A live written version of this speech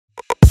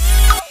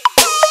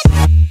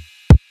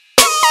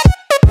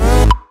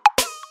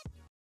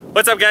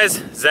What's up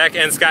guys? Zach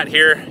and Scott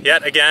here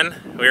yet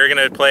again. We are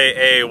going to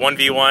play a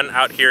 1v1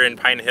 out here in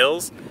Pine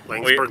Hills.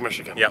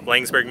 Michigan. Yep,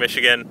 Langsburg,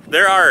 Michigan.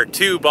 There are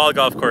 2 ball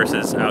golf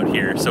courses out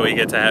here, so we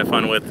get to have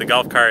fun with the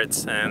golf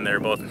carts, and they're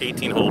both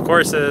 18-hole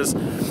courses.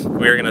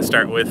 We are going to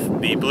start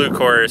with the blue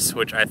course,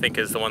 which I think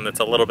is the one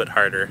that's a little bit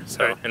harder.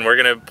 So, okay. And we're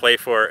going to play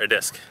for a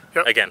disc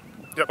again,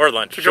 or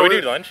lunch. Should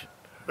we do lunch?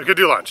 We could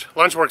do lunch.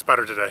 Lunch works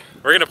better today.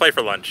 We're going to play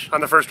for lunch.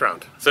 On the first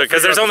round. So,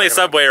 because there's only a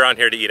Subway around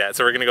here to eat at,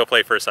 so we're going to go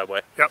play for a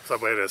Subway. Yep,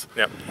 Subway it is.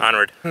 Yep,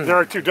 onward. There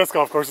are 2 disc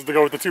golf courses to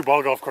go with the 2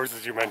 ball golf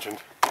courses you mentioned.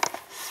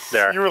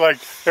 There. You were like,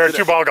 there are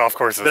 2 ball golf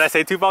courses. Did I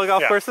say 2 ball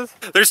golf courses?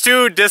 There's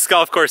 2 disc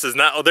golf courses.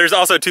 There's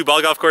also 2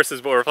 ball golf courses,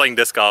 but we're playing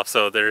disc golf,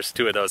 so there's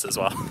 2 of those as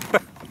well.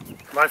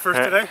 Am I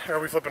first today, or are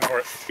we flipping for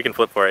it? We can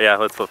flip for it. Yeah,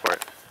 let's flip for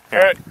it. All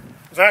right,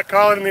 Zach,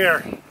 call it in the air.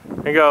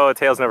 Here you go.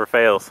 Tails never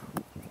fails.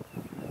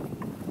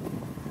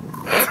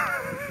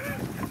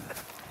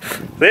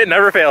 It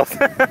never fails.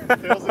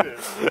 Tails it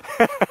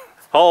is.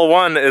 Hole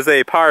 1 is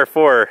a par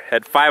 4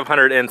 at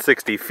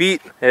 560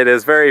 feet. It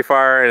is very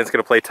far, and it's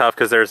going to play tough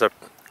because there's a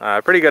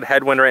pretty good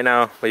headwind right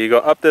now. But you go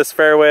up this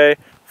fairway,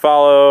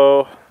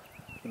 follow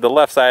the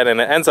left side,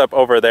 and it ends up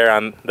over there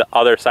on the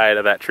other side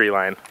of that tree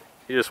line.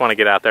 You just want to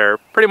get out there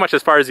pretty much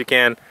as far as you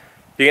can.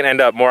 You can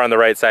end up more on the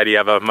right side. You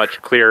have a much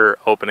clearer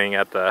opening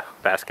at the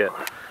basket.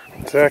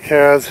 Zach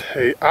has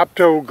a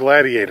Opto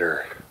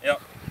Gladiator.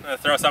 Yep. I'm going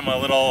to throw something a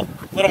little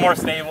more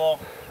stable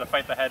to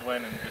fight the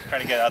headwind and just try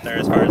to get out there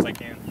as far as I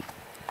can.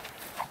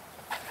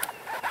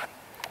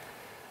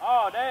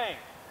 Oh, dang.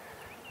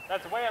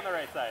 That's way on the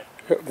right side.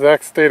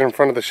 Zach stayed in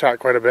front of the shot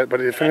quite a bit,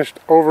 but he finished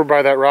over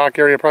by that rock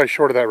area, probably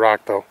short of that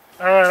rock though.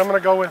 All right, I'm going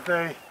to go with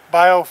a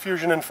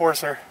Biofusion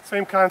Enforcer.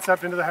 Same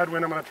concept into the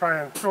headwind. I'm going to try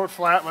and throw it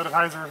flat, let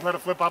it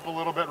flip up a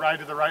little bit, ride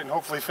to the right, and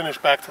hopefully finish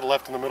back to the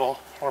left in the middle,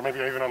 or maybe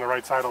even on the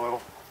right side a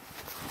little.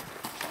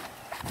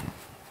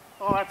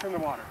 Oh, that's in the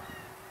water.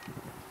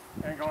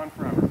 Ain't going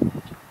forever.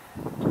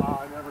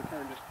 I never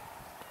turned it.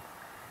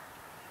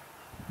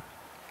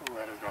 Oh,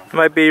 that is gone.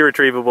 Might be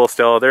retrievable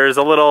still. There's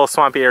a little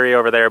swampy area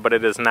over there, but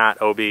it is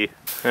not OB.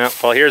 Yeah,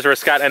 well, here's where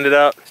Scott ended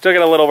up. Still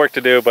got a little work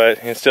to do, but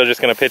he's still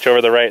just going to pitch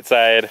over the right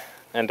side,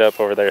 end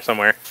up over there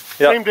somewhere.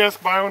 Yep. Same disc,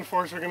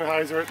 Bioenforcer, going to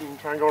hyzer it and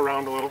try and go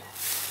around a little.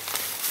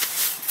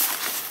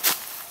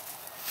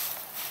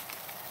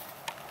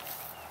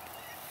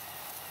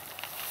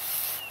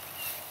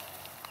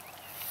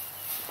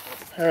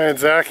 All right,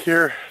 Zach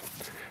here,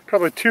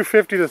 probably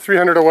 250 to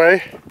 300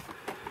 away.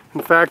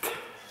 In fact,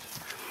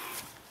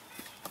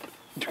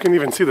 you can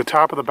even see the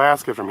top of the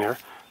basket from here.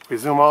 We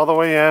zoom all the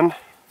way in,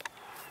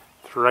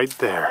 it's right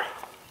there.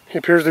 He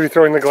appears to be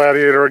throwing the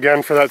Gladiator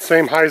again for that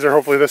same hyzer,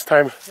 hopefully this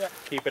time. Yeah.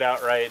 Keep it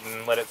out right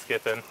and let it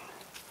skip in.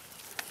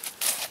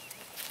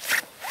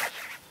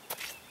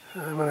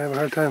 I'm gonna have a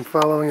hard time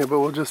following it, but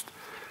we'll just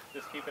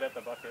keep it at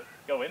the bucket.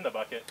 Go in the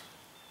bucket.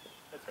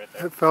 It's right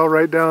there. It fell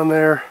right down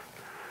there.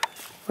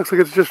 Looks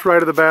like it's just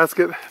right of the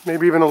basket,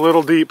 maybe even a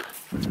little deep.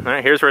 All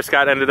right, here's where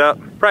Scott ended up.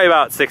 Probably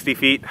about 60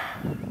 feet.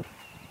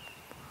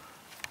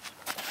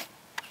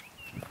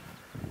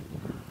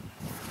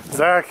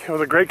 Zach,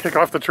 with a great kick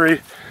off the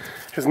tree,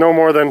 is no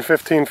more than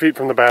 15 feet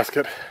from the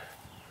basket.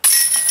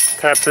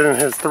 Tapped in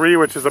his 3,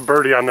 which is a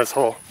birdie on this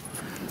hole.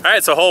 All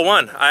right, so hole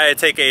 1, I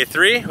take a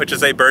 3, which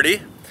is a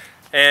birdie,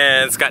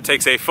 and Scott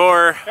takes a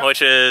 4,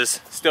 which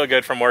is still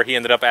good from where he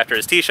ended up after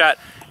his tee shot.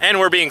 And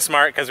we're being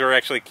smart because we're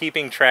actually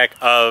keeping track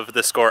of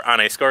the score on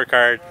a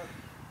scorecard,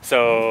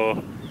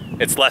 so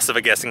it's less of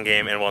a guessing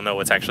game and we'll know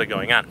what's actually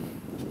going on.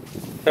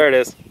 There it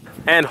is.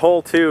 And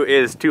hole 2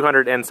 is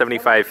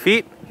 275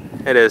 feet.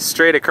 It is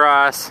straight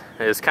across.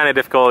 It is kind of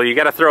difficult. You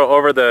got to throw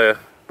over the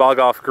ball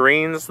golf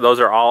greens. Those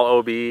are all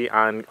OB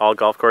on all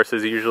golf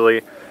courses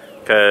usually,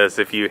 because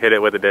if you hit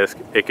it with a disc,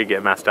 it could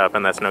get messed up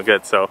and that's no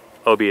good, so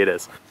OB it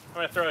is. I'm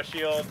going to throw a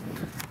shield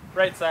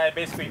right side,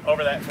 basically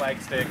over that flag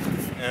stick,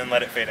 and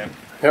let it fade in.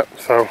 Yep,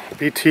 so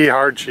BT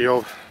hard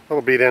shield, a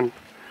little beat in,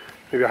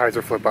 maybe a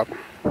hyzer flip up.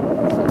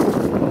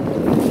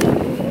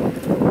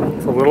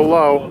 It's a little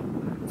low.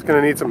 It's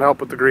going to need some help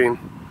with the green.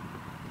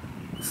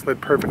 Slid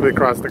perfectly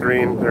across the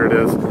green. There it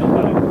is.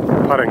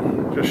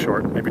 Putting, just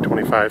short, maybe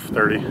 25,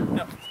 30.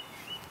 Yep.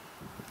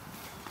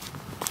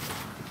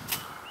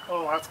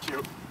 Oh, that's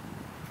cute.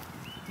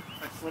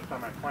 I slipped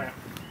on that plant.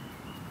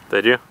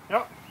 Did you?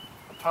 Yep,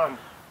 a ton.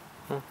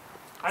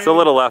 It's a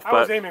little left, but I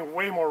was aiming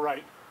way more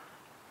right.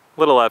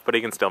 Little left, but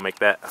he can still make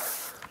that.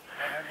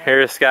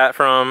 Here's Scott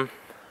from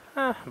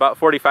about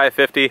 45,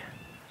 50,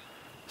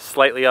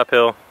 slightly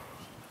uphill.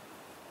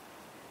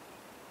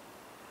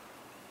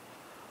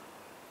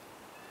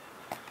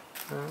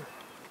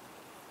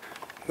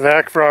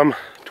 Zach from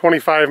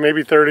 25,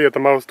 maybe 30 at the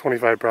most,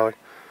 25 probably.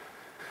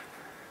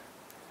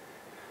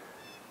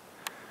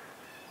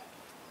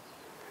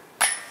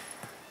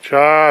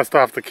 Just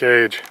off the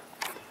cage.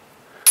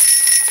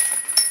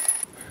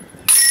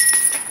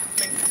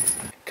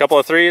 Couple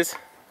of 3s,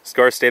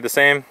 score stayed the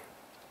same.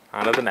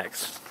 On to the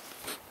next.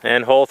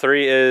 And hole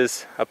 3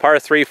 is a par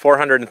 3,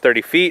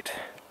 430 feet.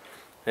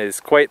 It is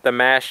quite the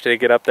mash to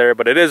get up there,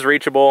 but it is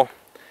reachable.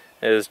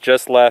 It is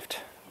just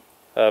left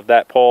of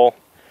that pole.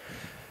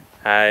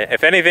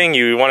 If anything,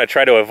 you want to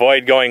try to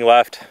avoid going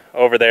left.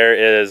 Over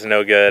there is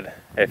no good.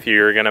 If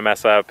you're going to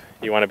mess up,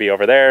 you want to be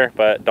over there,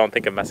 but don't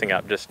think of messing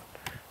up. Just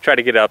try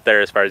to get up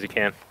there as far as you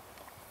can.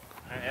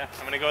 All right, yeah,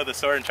 I'm going to go with the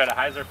sword and try to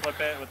hyzer flip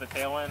it with the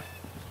tailwind.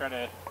 Just try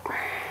to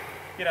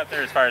get up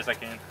there as far as I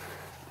can.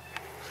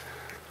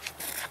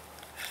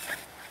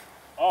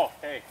 Oh,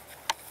 hey.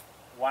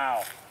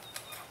 Wow.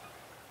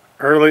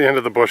 Early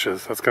into the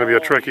bushes. That's going to be a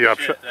tricky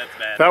upshot. That's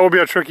bad. That will be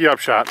a tricky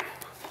upshot.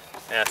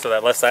 Yeah, so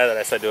that left side that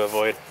I said to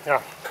avoid.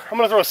 Yeah. I'm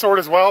going to throw a sword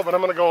as well, but I'm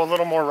going to go a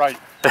little more right.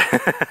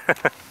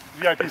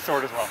 VIP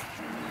sword as well.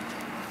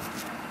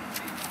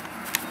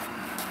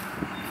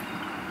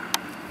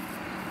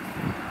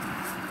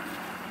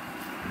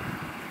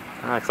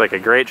 That looks like a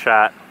great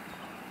shot.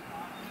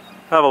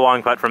 I'll have a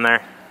long putt from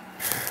there.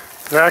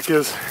 Zach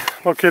is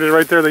located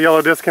right there, the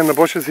yellow disc in the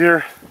bushes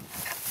here.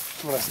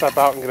 I'm going to step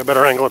out and get a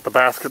better angle at the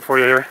basket for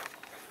you here.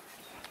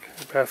 Okay,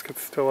 the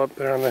basket's still up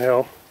there on the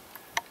hill.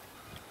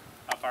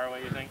 How far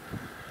away you think?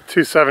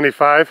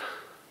 275.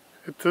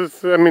 It's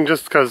just, I mean,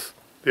 just because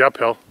the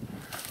uphill.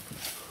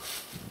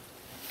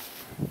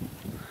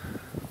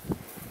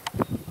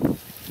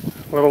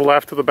 A little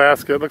left of the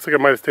basket. Looks like it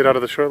might have stayed out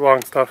of the short,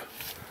 long stuff.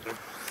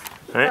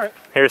 All right.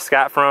 Here's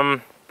Scott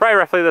from probably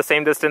roughly the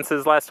same distance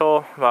as last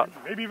hole. About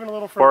maybe even a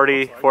little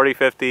further. 40,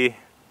 50.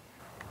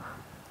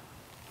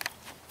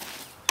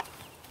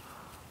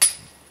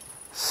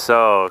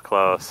 So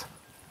close.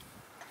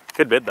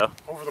 Good bid though.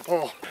 Over the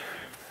pole.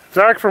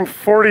 Zach from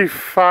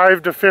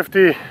 45 to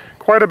 50,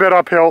 quite a bit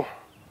uphill.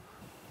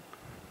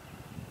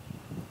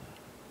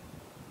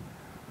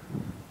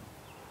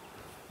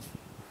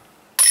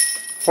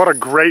 What a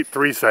great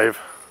three save.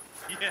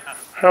 Yeah.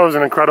 That was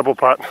an incredible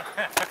putt.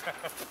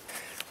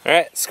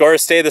 Alright,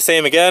 scores stay the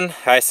same again.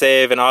 I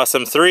save an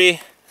awesome 3.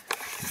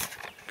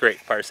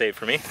 Great par save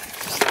for me.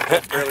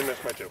 Barely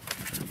missed my 2.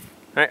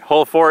 Alright,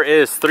 hole 4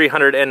 is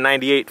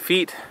 398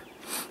 feet.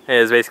 It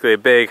is basically a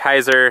big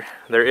hyzer.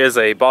 There is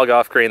a ball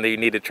golf green that you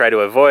need to try to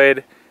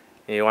avoid.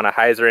 You want to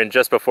hyzer in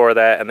just before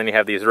that, and then you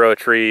have these row of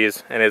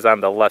trees, and it is on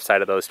the left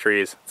side of those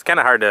trees. It's kind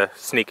of hard to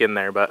sneak in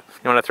there, but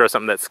you want to throw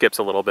something that skips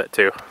a little bit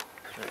too.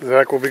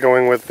 Zach will be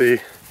going with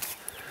the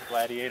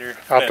Gladiator.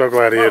 Opto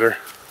Gladiator.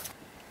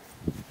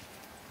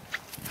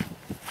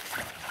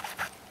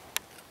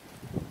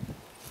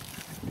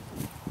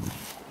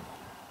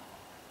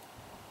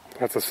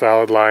 That's a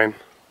solid line.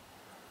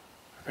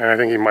 And I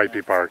think he might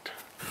be parked.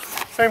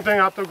 Same thing,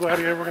 Opto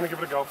Gladiator, we're going to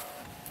give it a go.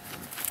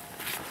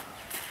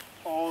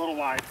 Oh, a little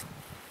wide.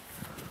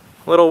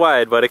 A little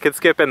wide, but it could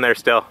skip in there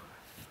still.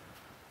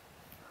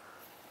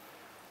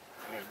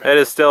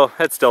 It's still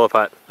a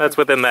putt. That's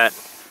within that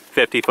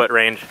 50-foot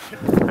range.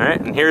 Alright,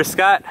 and here's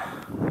Scott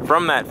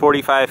from that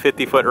 45,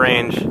 50-foot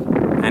range,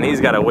 and he's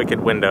got a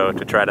wicked window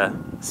to try to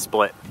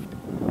split.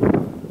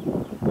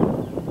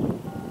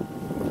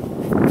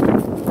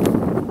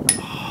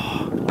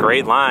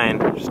 Great line,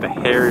 just a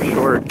hair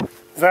short.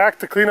 Zach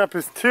to clean up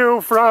his 2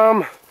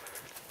 from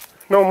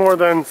no more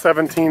than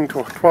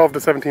 12 to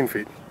 17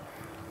 feet.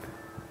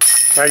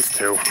 Nice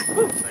 2.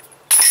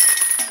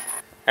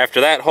 After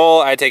that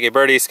hole, I take a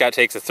birdie, Scott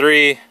takes a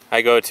 3.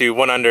 I go to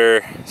 1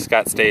 under,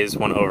 Scott stays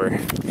 1 over.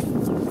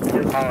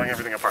 You're following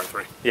everything at par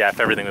 3. Yeah, if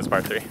everything was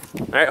par 3.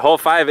 Alright, hole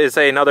 5 is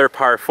another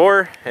par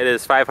 4. It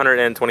is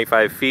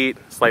 525 feet,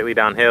 slightly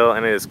downhill,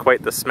 and it is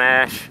quite the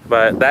smash.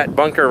 But that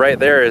bunker right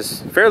there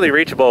is fairly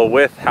reachable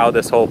with how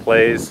this hole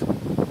plays.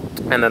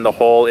 And then the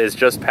hole is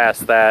just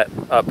past that,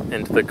 up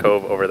into the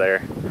cove over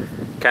there.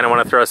 Kind of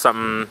want to throw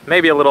something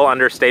maybe a little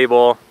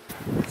understable.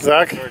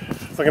 Zach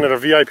is looking at a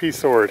VIP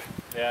sword.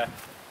 Yeah,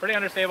 pretty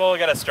understable. We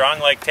got a strong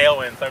like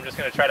tailwind, so I'm just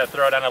going to try to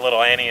throw it on a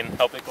little Annie and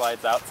hope it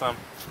glides out some.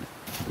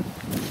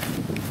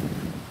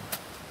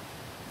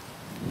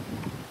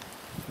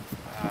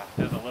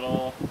 There's a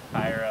little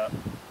higher up.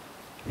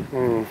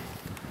 I'm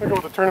gonna go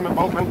with the tournament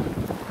boatman.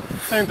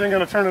 Same thing,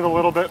 gonna turn it a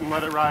little bit and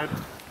let it ride.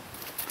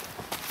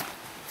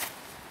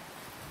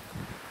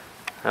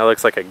 That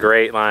looks like a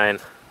great line.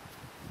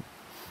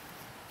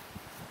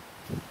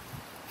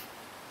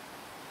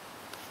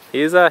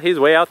 He's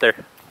way out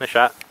there. Nice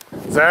shot.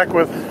 Zach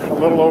with a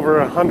little over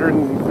 100,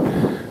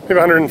 maybe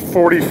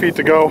 140 feet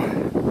to go.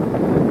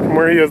 From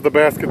where he is, the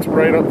basket's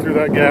right up through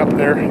that gap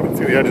there. You can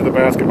see the edge of the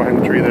basket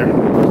behind the tree there.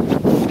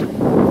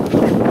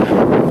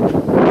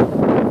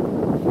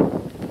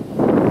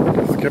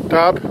 Skip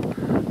top.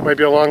 Might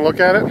be a long look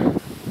at it.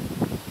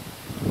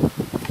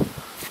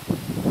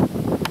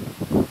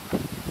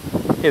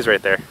 He's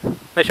right there.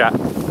 Nice shot.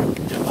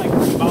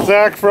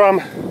 Zach from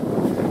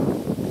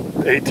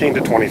 18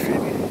 to 20 feet.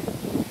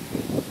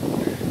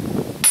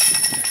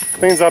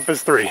 Cleans up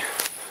his 3.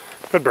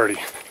 Good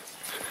birdie.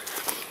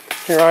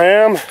 Here I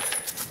am.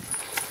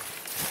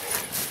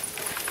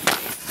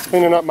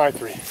 Cleaning up my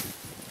 3.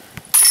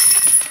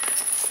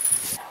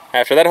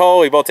 After that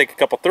hole, we both take a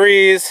couple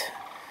 3s.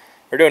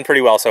 We're doing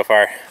pretty well so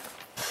far.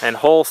 And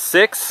hole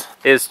 6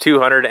 is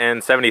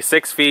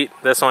 276 feet.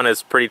 This one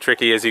is pretty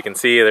tricky, as you can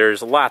see.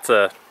 There's lots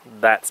of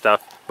that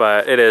stuff,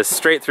 but it is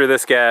straight through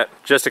this gap,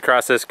 just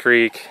across this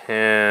creek,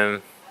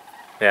 and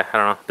Yeah, I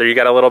don't know. There you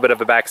got a little bit of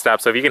a backstop,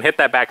 so if you can hit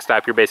that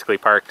backstop, you're basically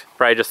parked.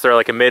 Probably just throw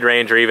like a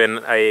mid-range or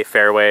even a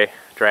fairway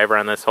driver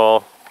on this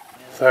hole.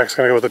 Zach's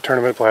gonna go with the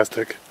tournament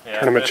plastic. Yeah,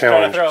 tournament just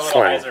challenge. Throw a little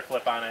swing. hyzer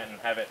flip on it and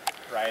have it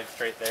ride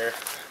straight there.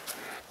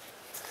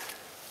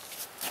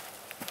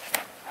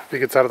 If he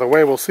gets out of the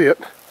way, we'll see it.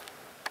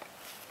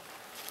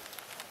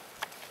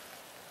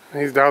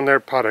 He's down there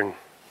putting.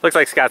 Looks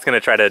like Scott's gonna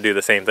try to do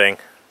the same thing.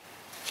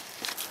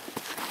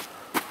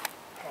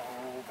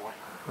 Oh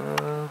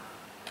boy.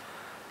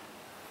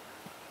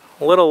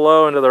 A little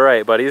low into the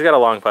right, but he's got a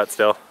long putt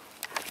still.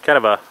 Kind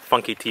of a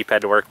funky tee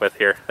pad to work with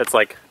here. That's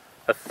like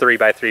a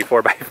 3x3,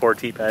 4x4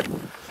 tee pad.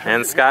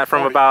 And Scott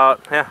from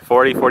about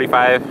 40,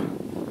 45.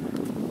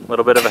 A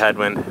little bit of a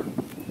headwind.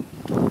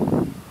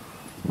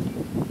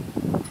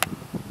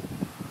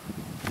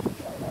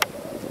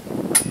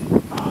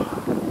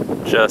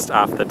 Just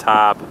off the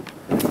top.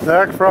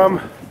 Zach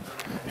from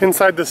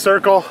inside the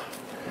circle,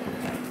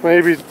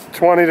 maybe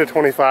 20 to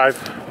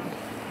 25.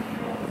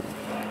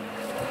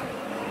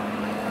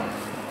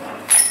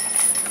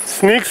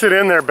 Sneaks it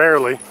in there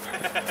barely.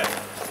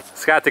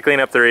 Scott to clean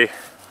up 3.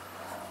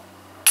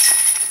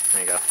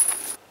 There you go.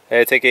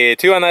 I take a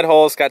 2 on that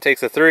hole. Scott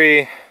takes a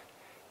 3.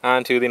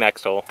 On to the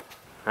next hole.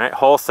 All right,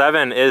 hole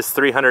 7 is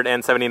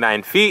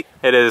 379 feet.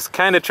 It is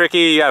kind of tricky.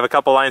 You have a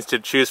couple lines to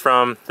choose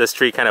from. This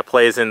tree kind of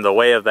plays in the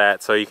way of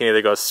that, so you can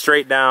either go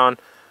straight down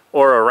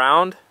or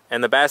around,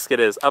 and the basket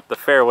is up the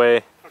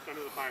fairway. Tucked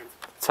under the pines.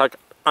 Tuck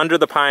under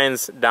the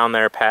pines down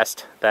there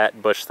past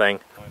that bush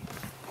thing.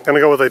 Gonna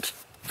go with a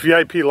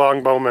VIP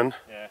long bowman.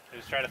 Yeah,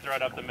 just try to throw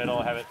it up the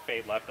middle, have it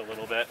fade left a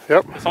little bit.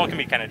 Yep. This hole can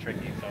be kind of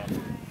tricky, so.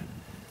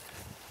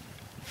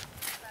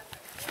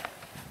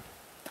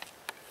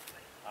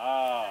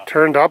 Oh,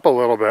 Turned up a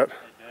little bit.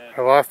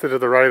 I lost it to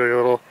the right a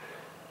little.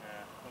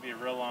 yeah, it'll be a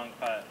real long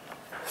putt.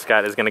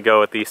 Scott is going to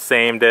go with the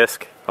same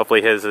disc.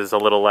 Hopefully his is a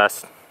little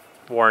less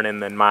worn in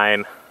than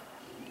mine.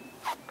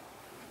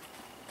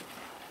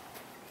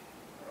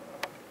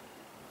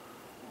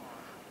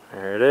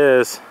 There it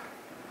is.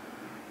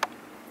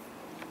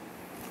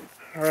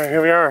 All right,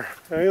 here we are.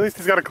 At least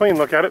he's got a clean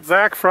look at it.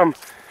 Zach from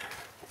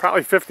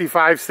probably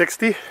 55,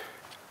 60.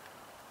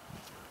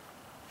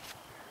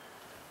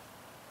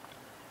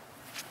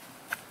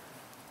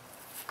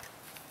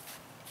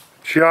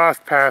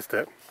 Just past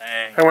it.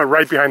 Dang. I went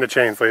right behind the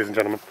chains, ladies and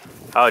gentlemen.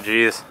 Oh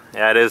geez,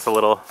 yeah, it is a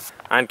little.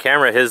 On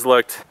camera, his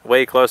looked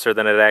way closer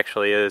than it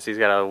actually is. He's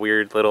got a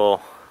weird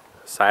little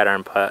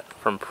sidearm putt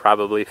from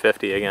probably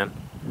 50 again.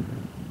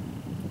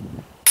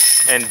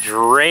 And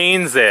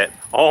drains it.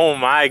 Oh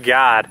my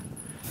God.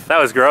 That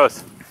was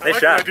gross. Nice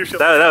shot.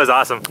 That was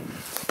awesome.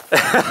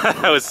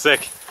 That was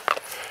sick.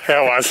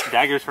 Yeah, it was.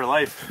 Daggers for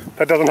life.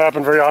 That doesn't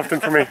happen very often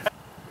for me.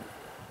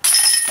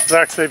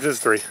 Zach saves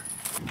his 3.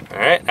 All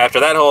right, after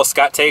that hole,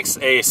 Scott takes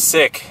a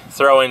sick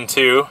throw-in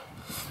 2,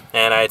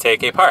 and I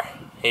take a par.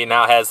 He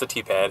now has the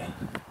tee pad.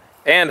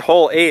 And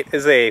hole 8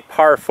 is a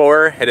par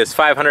 4. It is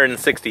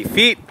 560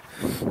 feet.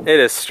 It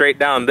is straight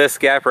down this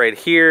gap right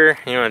here.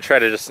 You want to try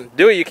to just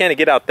do what you can to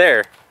get out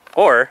there,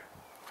 or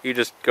you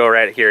just go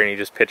right here and you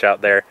just pitch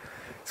out there.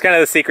 It's kind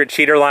of the secret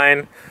cheater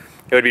line.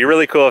 It would be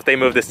really cool if they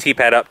moved this tee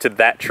pad up to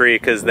that tree,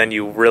 because then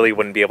you really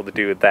wouldn't be able to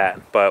do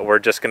that. But we're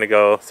just going to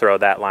go throw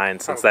that line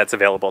since that's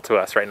available to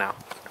us right now.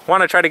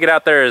 Want to try to get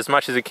out there as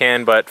much as you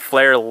can, but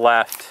flare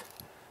left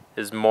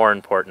is more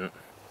important.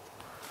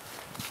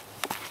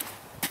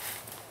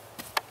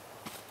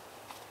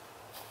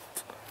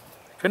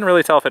 Couldn't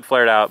really tell if it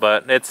flared out,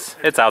 but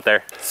it's out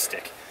there.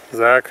 Stick.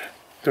 Zach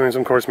doing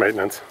some course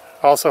maintenance.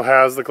 Also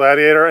has the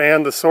Gladiator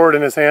and the sword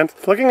in his hand.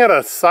 Looking at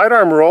a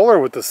sidearm roller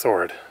with the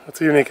sword.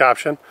 That's a unique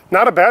option.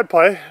 Not a bad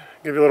play.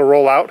 Give you a little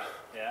roll out.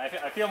 Yeah,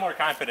 I feel more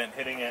confident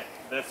hitting it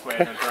this way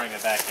than throwing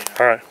it back in.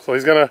 All right, so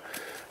he's gonna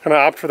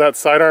opt for that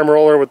sidearm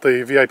roller with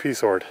the VIP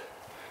sword.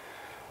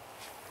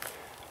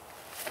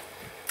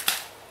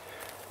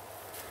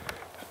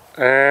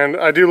 And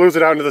I do lose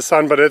it out into the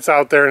sun, but it's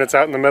out there and it's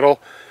out in the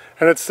middle.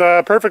 And it's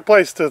a perfect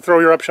place to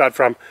throw your upshot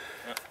from.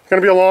 Yeah. It's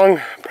gonna be a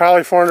long,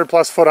 probably 400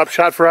 plus foot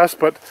upshot for us,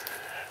 but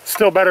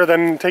still better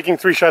than taking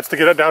 3 shots to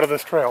get it down to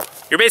this trail.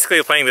 You're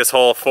basically playing this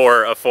hole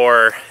for a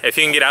 4. If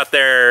you can get out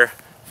there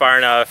far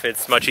enough,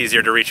 it's much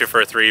easier to reach it for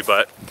a 3,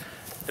 but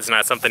it's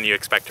not something you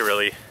expect to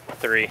really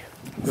 3.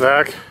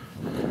 Zach,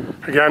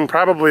 again,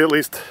 probably at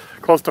least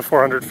close to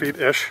 400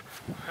 feet-ish.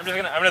 I'm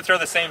gonna throw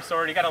the same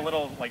sword. You got a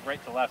little like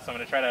right to left, so I'm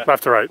gonna try to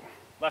left to right.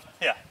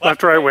 Left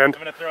to right wind.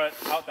 I'm gonna throw it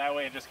out that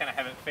way and just kind of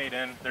have it fade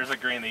in. There's a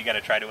green that you got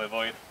to try to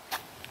avoid.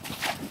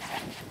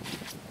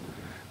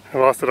 I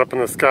lost it up in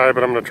the sky,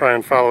 but I'm gonna try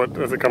and follow it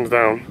as it comes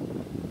down.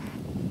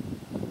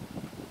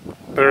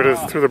 There it is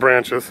through the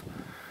branches.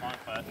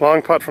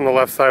 Long putt from the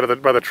left side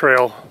of by the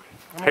trail.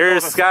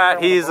 Here's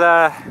Scott. He's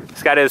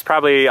Scott is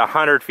probably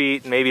 100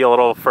 feet, maybe a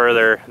little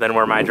further than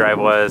where my drive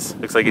was.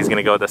 Looks like he's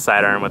gonna go with the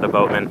sidearm with a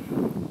boatman.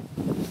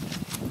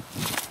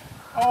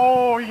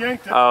 Oh, he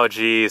yanked it. Oh,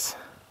 geez.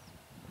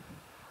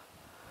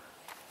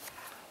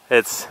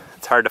 It's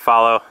hard to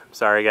follow. I'm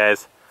sorry,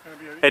 guys. It's gonna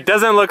be It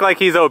doesn't look like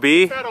he's OB.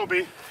 That OB,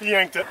 he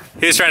yanked it.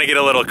 He was trying to get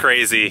a little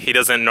crazy. He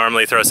doesn't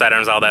normally throw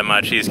sidearms all that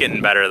much. He's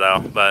getting better though,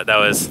 but that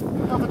was...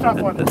 That was a tough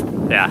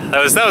one. Yeah,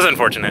 that was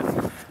unfortunate.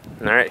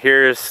 All right,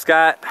 here's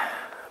Scott.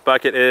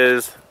 Bucket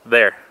is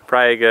there.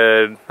 Probably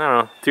good, I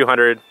don't know,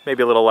 200,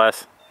 maybe a little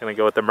less. Gonna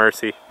go with the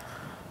Mercy.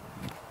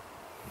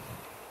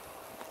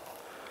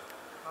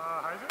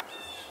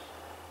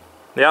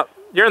 Yep,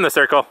 you're in the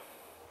circle.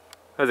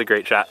 That was a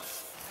great shot.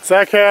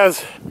 Zach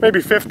has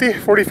maybe 50,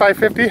 45,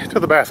 50 to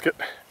the basket.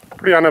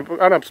 Pretty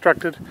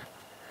unobstructed.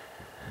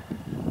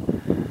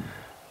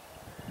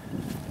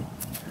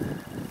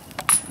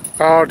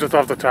 Oh, just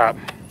off the top.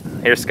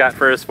 Here's Scott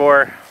for his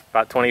 4,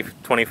 about 20,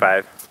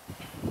 25.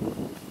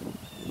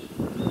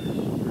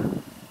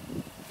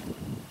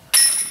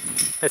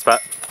 Nice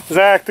spot.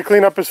 Zach, to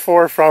clean up his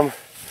 4 from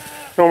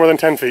no more than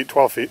 10 feet,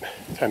 12 feet,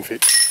 10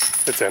 feet.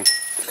 It's in.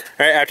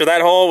 All right, after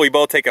that hole, we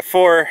both take a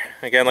 4.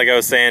 Again, like I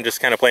was saying, just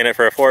kind of playing it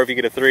for a 4. If you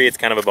get a 3, it's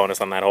kind of a bonus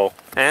on that hole.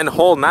 And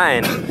hole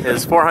 9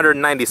 is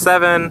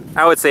 497.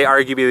 I would say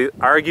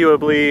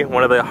arguably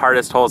one of the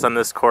hardest holes on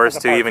this course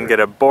to even get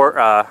a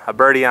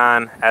birdie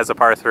on as a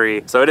par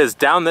 3. So it is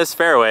down this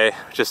fairway,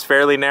 which is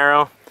fairly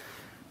narrow.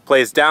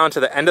 Plays down to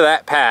the end of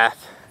that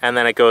path, and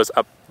then it goes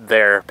up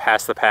there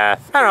past the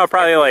path. I don't know,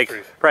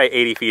 probably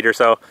 80 feet or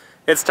so.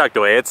 It's tucked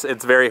away. It's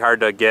very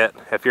hard to get.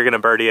 If you're gonna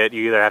birdie it,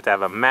 you either have to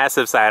have a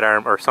massive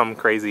sidearm or some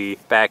crazy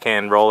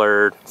backhand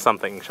roller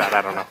something shot.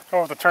 I don't know.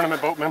 Oh, the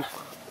tournament boatman.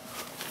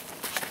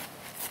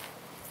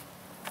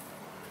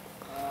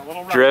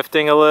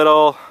 Drifting a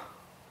little.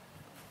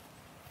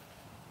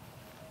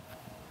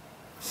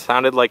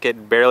 Sounded like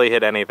it barely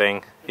hit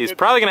anything. He's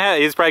probably gonna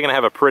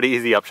have a pretty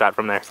easy upshot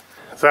from there.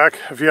 Zach,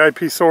 a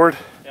VIP sword.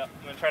 Yep,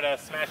 I'm gonna try to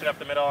smash it up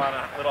the middle on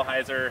a little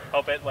hyzer.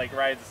 Hope it like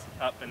rides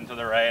up and to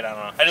the right. I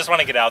don't know. I just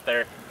want to get out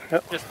there.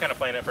 Yep. Just kind of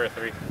playing it for a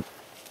 3.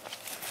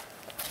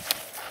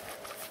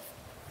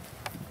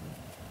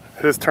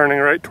 It is turning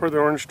right toward the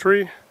orange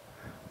tree.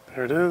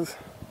 There it is.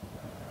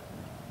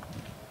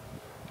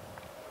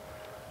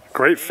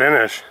 Great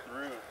finish.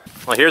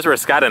 Well, here's where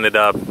Scott ended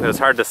up. It was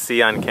hard to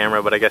see on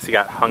camera, but I guess he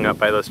got hung up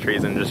by those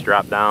trees and just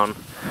dropped down.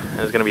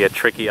 It was gonna be a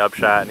tricky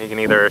upshot. He can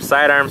either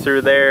sidearm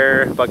through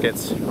there,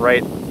 buckets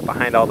right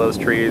behind all those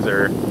trees,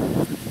 or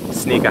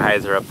sneak a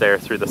hyzer up there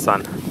through the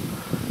sun.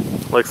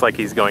 Looks like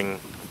he's going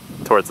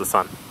towards the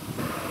sun.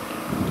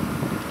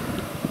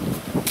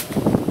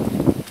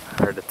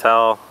 Hard to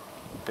tell.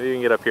 Maybe you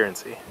can get up here and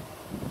see.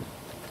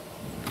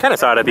 Kind of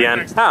saw it at the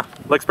end. Ah,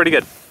 looks pretty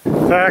good.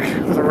 Zach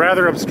with a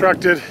rather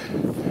obstructed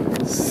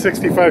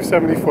 65,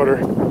 70 footer.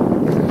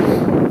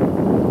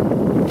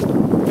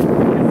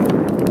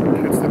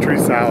 Hits the tree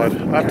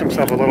solid. Left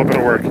himself a little bit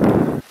of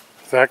work.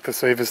 Zach to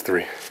save his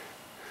 3.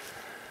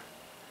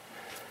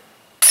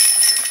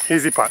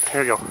 Easy putt.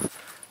 Here you go.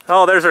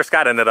 Oh, there's where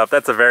Scott ended up.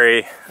 That's a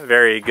very,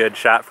 very good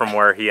shot from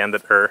where he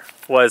ended, or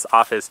was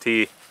off his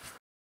tee.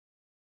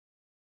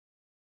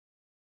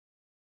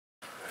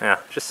 Yeah,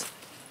 just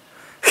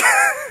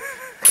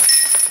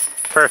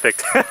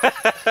perfect.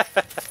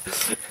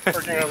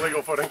 Working on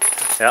legal footing.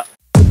 Yeah.